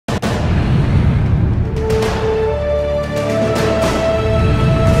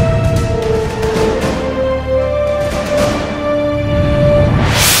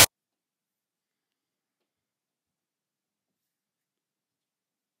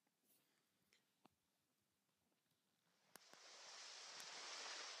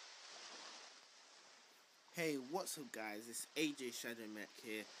Hey, what's up guys, it's AJ Shadowmech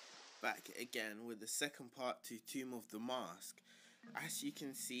here, back again with the second part to Tomb of the Mask. As you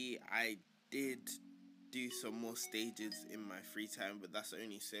can see, I did do some more stages in my free time, but that's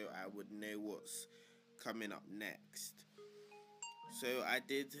only so I would know what's coming up next. So I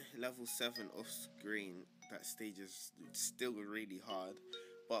did level 7 off screen. That stage is still really hard.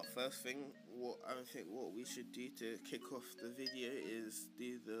 But first thing, I think what we should do to kick off the video is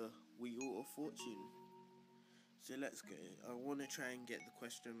do the Wheel of Fortune. So let's go. I want to try and get the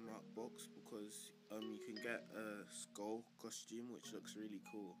question mark box because you can get a skull costume which looks really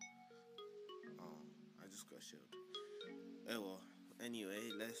cool. Oh, I just got a shield. Oh well. Anyway,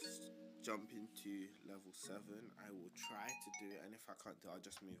 let's jump into level 7. I will try to do it, and if I can't do it, I'll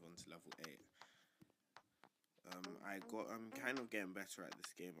just move on to level 8. I'm kind of getting better at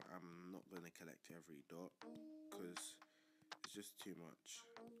this game. I'm not gonna collect every dot because it's just too much.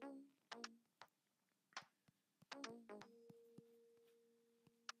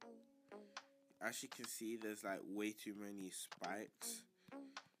 As you can see, there's like way too many spikes,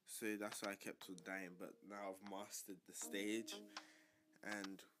 so that's why I kept on dying. But now I've mastered the stage,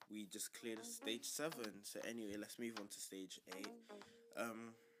 and we just cleared stage 7. So anyway, let's move on to stage 8.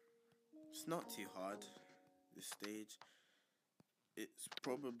 It's not too hard, this stage. It's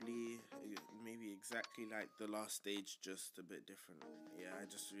probably maybe exactly like the last stage, just a bit different. Yeah, I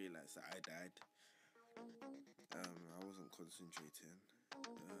just realized that I died. I wasn't concentrating.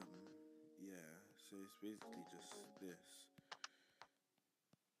 Yeah, so it's basically just this.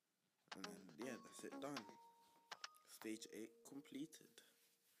 And then, yeah, that's it, done. Stage 8 completed.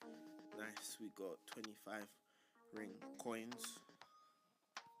 Nice, we got 25 ring coins.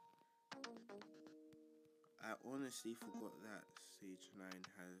 I honestly forgot that stage 9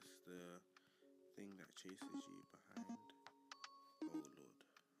 has the thing that chases you behind. Oh lord.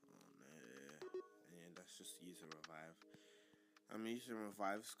 Oh no. And let's just use a revive. I'm using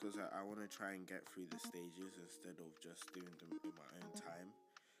revives because I want to try and get through the stages instead of just doing them in my own time,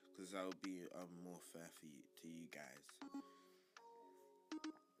 because that would be more fair for to you guys.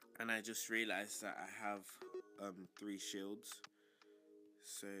 And I just realized that I have 3 shields,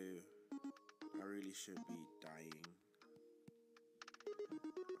 so I really should be dying.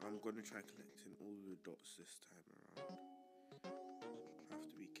 I'm gonna try collecting all the dots this time around. I have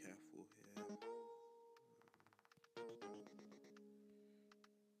to be careful here.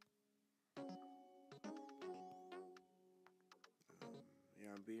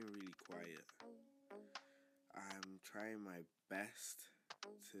 Yeah, I'm being really quiet. I'm trying my best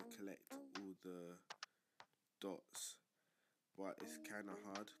to collect all the dots, but it's kind of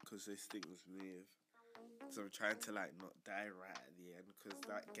hard because those things move. So I'm trying to like not die right at the end, because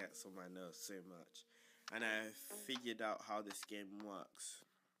that gets on my nerves so much. And I figured out how this game works.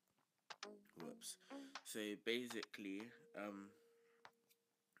 Whoops. So basically,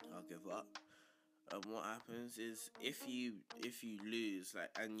 I'll give up. What happens is if you lose,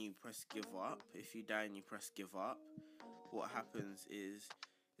 like, and you press give up, if you die and you press give up, what happens is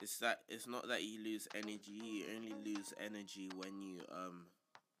it's not that you lose energy. You only lose energy when you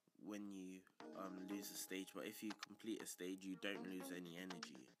lose a stage, but if you complete a stage, you don't lose any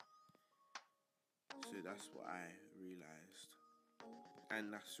energy. So that's what I realized,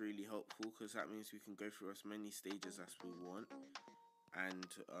 and that's really helpful because that means we can go through as many stages as we want and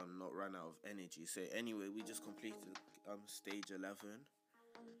not run out of energy. So anyway, we just completed stage 11.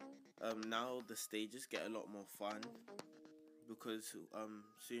 Now the stages get a lot more fun because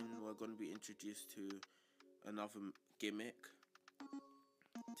soon we're going to be introduced to another gimmick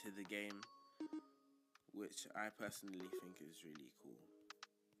to the game, which I personally think is really cool.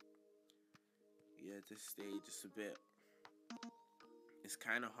 Yeah, this stage is it's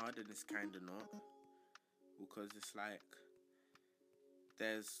kind of hard and it's kind of not, because it's like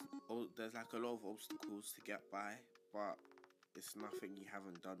there's like a lot of obstacles to get by, but it's nothing you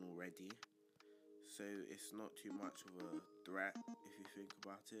haven't done already, so it's not too much of a threat if you think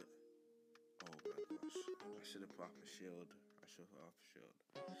about it. Oh my gosh, I should have put up a shield.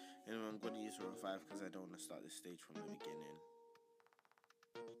 Anyway, I'm going to use a revive because I don't want to start this stage from the beginning.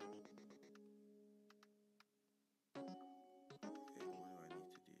 Okay, what do I need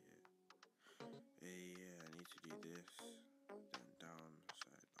to do here? Yeah, I need to do this, then down,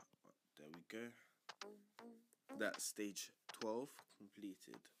 side, up. There we go. That's stage 12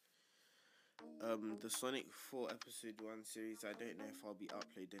 completed. The Sonic 4 Episode 1 series, I don't know if I'll be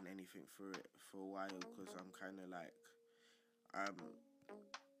uploading anything for it for a while, because I'm kind of like, I'm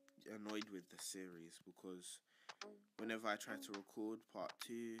annoyed with the series, because whenever I try to record part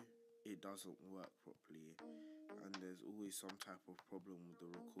 2, it doesn't work properly, and there's always some type of problem with the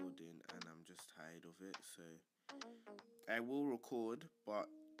recording, and I'm just tired of it. So I will record, but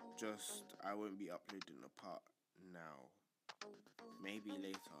just I won't be uploading the part now. Maybe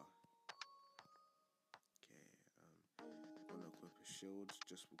later. Okay, I'm gonna equip a shield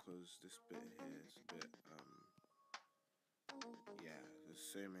just because this bit here is a bit yeah, there's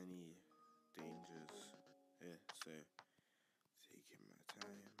so many dangers here, so taking my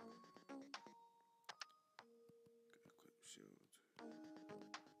time. Equip shield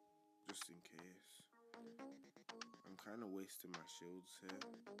just in case. I'm kind of wasting my shields here.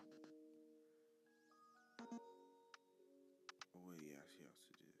 Oh wait, yeah, I see how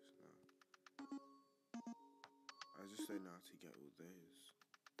to do this now. I just don't know how to get all those.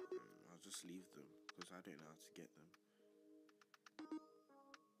 I'll just leave them because I don't know how to get them.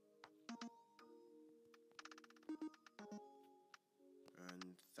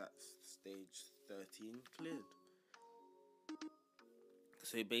 And that's stage 13 cleared.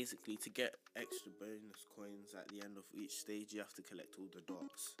 So basically, to get extra bonus coins at the end of each stage, you have to collect all the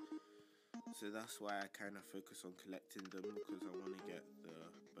dots. So that's why I kind of focus on collecting them, because I want to get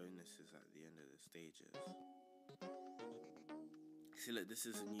the bonuses at the end of the stages. See, look, this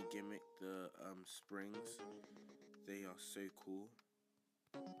is a new gimmick, the springs. They are so cool.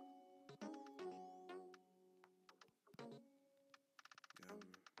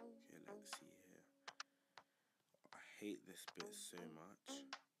 Okay, let's see here. I hate this bit so much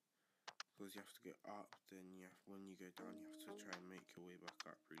because you have to go up, then when you go down, you have to try and make your way back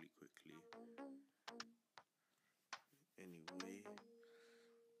up really quickly. Anyway,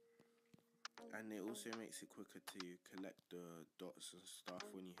 and it also makes it quicker to collect the dots and stuff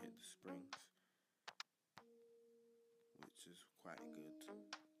when you hit the springs, which is quite good.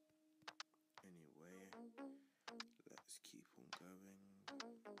 Anyway, let's keep on going.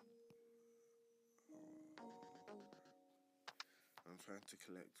 I'm trying to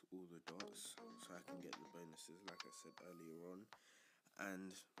collect all the dots so I can get the bonuses, like I said earlier on.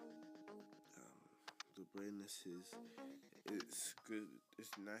 And the bonuses, it's good,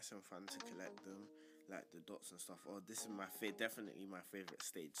 it's nice and fun to collect them, like the dots and stuff. Oh, this is definitely my favorite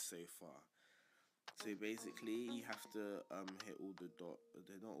stage so far. So basically, you have to hit all the dots.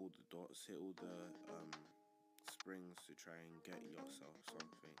 They're not all the dots. Hit all the springs to try and get yourself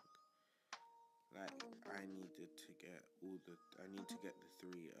something. Like I needed to get I need to get the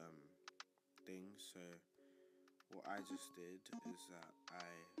 3 things. So what I just did is that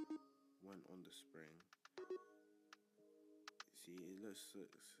I went on the spring. See, it looks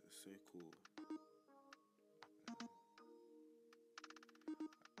so cool.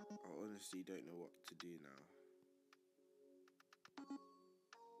 I honestly don't know what to do now.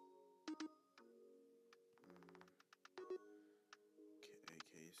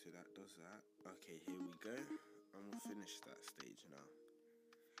 Okay, so that does that. Okay, here we go. I'm gonna finish that stage now.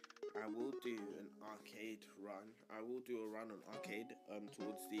 I will do an arcade run. I will do a run on arcade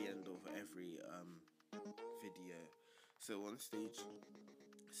towards the end of every video. So on stage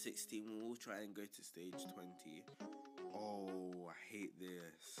 16, we will try and go to stage 20. Oh, I hate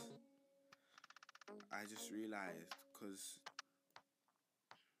this. I just realized, because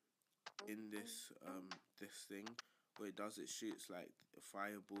in this this thing, what it does, it shoots like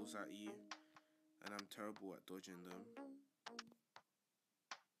fireballs at you, and I'm terrible at dodging them.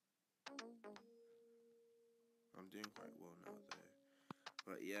 I'm doing quite well now though.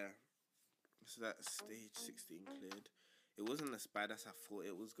 But yeah, so that's stage 16 cleared. It wasn't as bad as I thought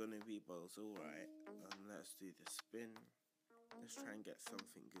it was gonna be, but it was alright. Let's do the spin. Let's try and get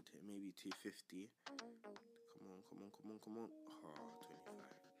something good here. Maybe 250. Come on, come on, come on, come on. Oh, 25.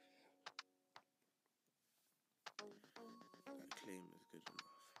 That claim is good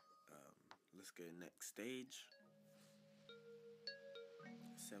enough. Let's go next stage.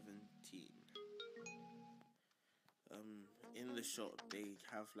 17. In the shop they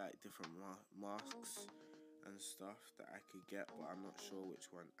have like different masks and stuff that I could get, but I'm not sure which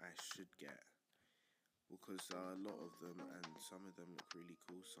one I should get, because there are a lot of them and some of them look really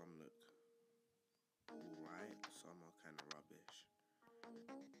cool, some look alright, some are kind of rubbish.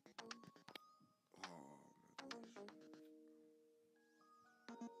 Oh my gosh.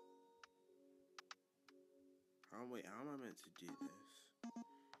 How am I meant to do this?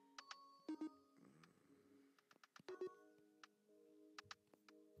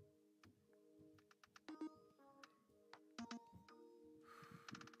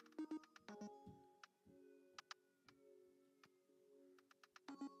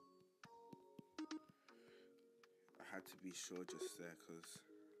 I had to be sure just there because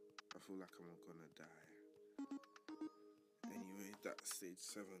I feel like I'm gonna die. Anyway, That's stage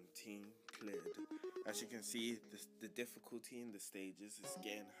 17 cleared. As you can see, the difficulty in the stages is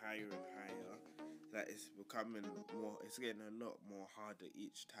getting higher and higher. That is becoming more, it's getting a lot more harder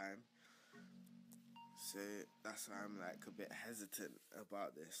each time. So that's why I'm like a bit hesitant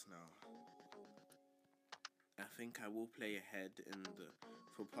about this now. I think I will play ahead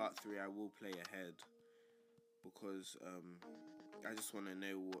for part 3. I will play ahead because I just want to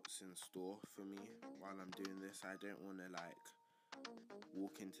know what's in store for me while I'm doing this. I don't want to like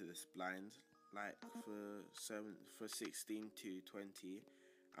walk into this blind. Like for 16 to 20,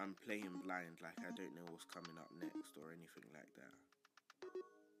 I'm playing blind. Like I don't know what's coming up next or anything like that.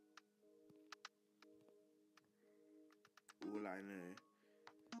 All I know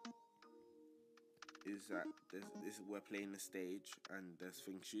is that we're playing the stage and there's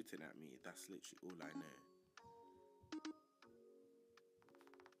things shooting at me. That's literally all I know.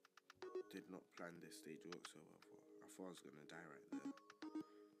 Did not plan this stage whatsoever. I thought I was gonna die right there.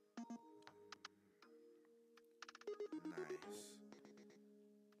 Nice.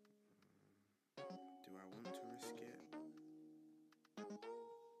 Do I want to risk it?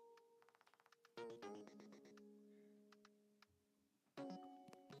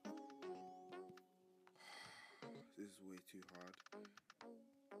 This is way too hard.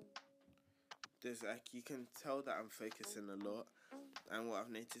 There's like, you can tell that I'm focusing a lot, and what I've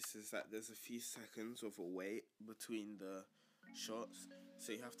noticed is that there's a few seconds of a wait between the shots,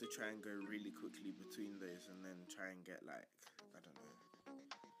 so you have to try and go really quickly between those and then try and get like, I don't know.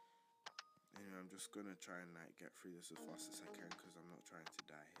 Anyway, I'm just gonna try and like get through this as fast as I can because I'm not trying to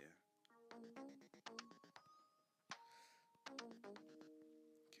die here.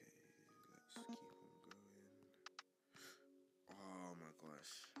 Okay, let's keep on going. Oh my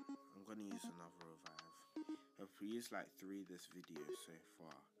gosh, I'm gonna use another revive. I've used like 3 this video so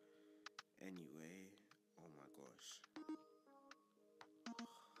far. Anyway, oh my gosh.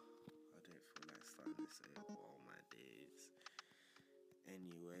 I don't feel like starting to say all my days.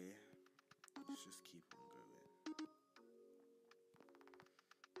 Anyway, let's just keep on going.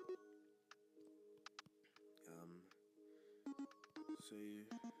 So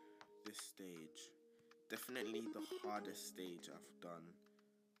this stage, definitely the hardest stage I've done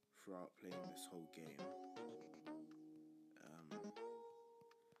throughout playing this whole game.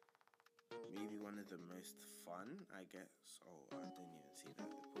 Maybe one of the most fun, I guess. Oh, I didn't even see that.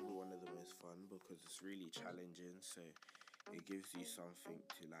 Probably one of the most fun because it's really challenging, so it gives you something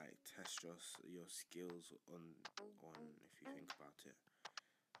to like test your skills on if you think about it.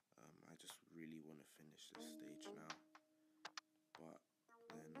 I just really want to finish this stage now, but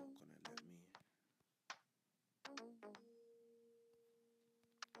they're not gonna let me.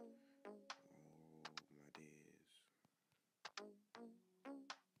 Oh my days.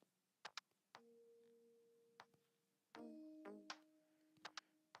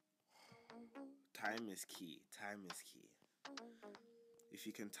 Time is key. Time is key. If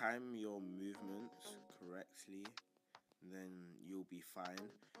you can time your movements correctly, then you'll be fine.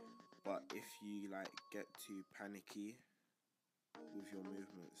 But if you like get too panicky with your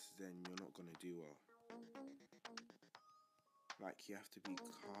movements, then you're not gonna do well. Like, you have to be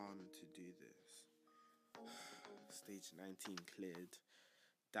calm to do this. Stage 19 cleared.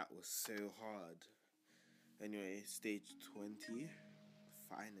 That was so hard. Anyway, stage 20,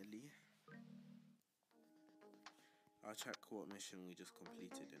 finally. I'll check what mission we just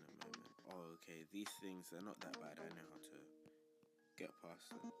completed in a moment. Oh, okay, these things, they're not that bad. I know how to get past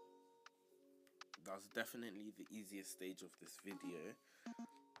them. That was definitely the easiest stage of this video.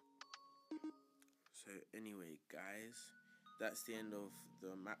 So anyway, guys, that's the end of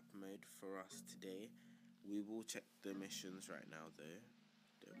the map mode for us today. We will check the missions right now though.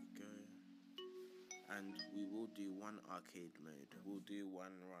 There we go. And we will do one arcade mode. We'll do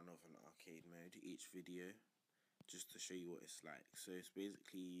one run of an arcade mode each video, just to show you what it's like. So it's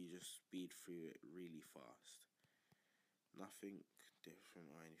basically you just speed through it really fast. Nothing different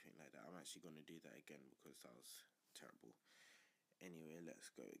or anything like that. I'm actually going to do that again because that was terrible. Anyway, let's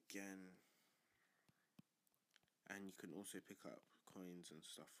go again. And you can also pick up coins and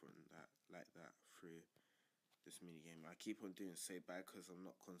stuff from that, like that, through this minigame. I keep on doing so bad because I'm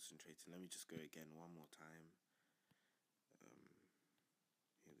not concentrating. Let me just go again one more time.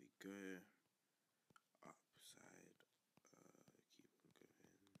 Here we go. Upside. Keep on going.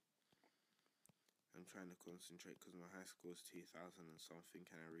 I'm trying to concentrate because my high score is 2000 and something,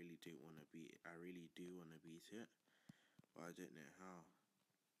 and I really do want to beat it. I really do want to beat it, but I don't know how.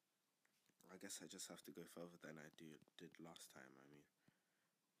 I guess I just have to go further than I did last time. I mean,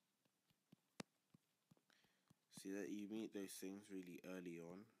 see that you meet those things really early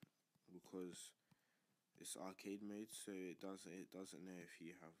on, because It's arcade mode, so it doesn't know if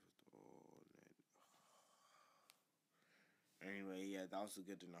you have. Oh no. Anyway, yeah, that was a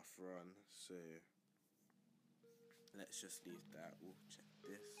good enough run. So let's just leave that. We'll check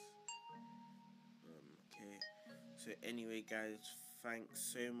this. Okay. So anyway, guys, thanks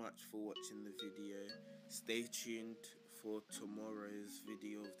so much for watching the video. Stay tuned for tomorrow's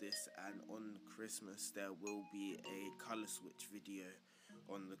video of this, and on Christmas there will be a color switch video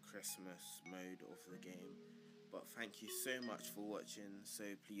on the Christmas mode of the game. But thank you so much for watching. So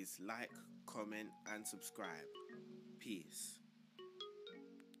please like, comment and subscribe. Peace.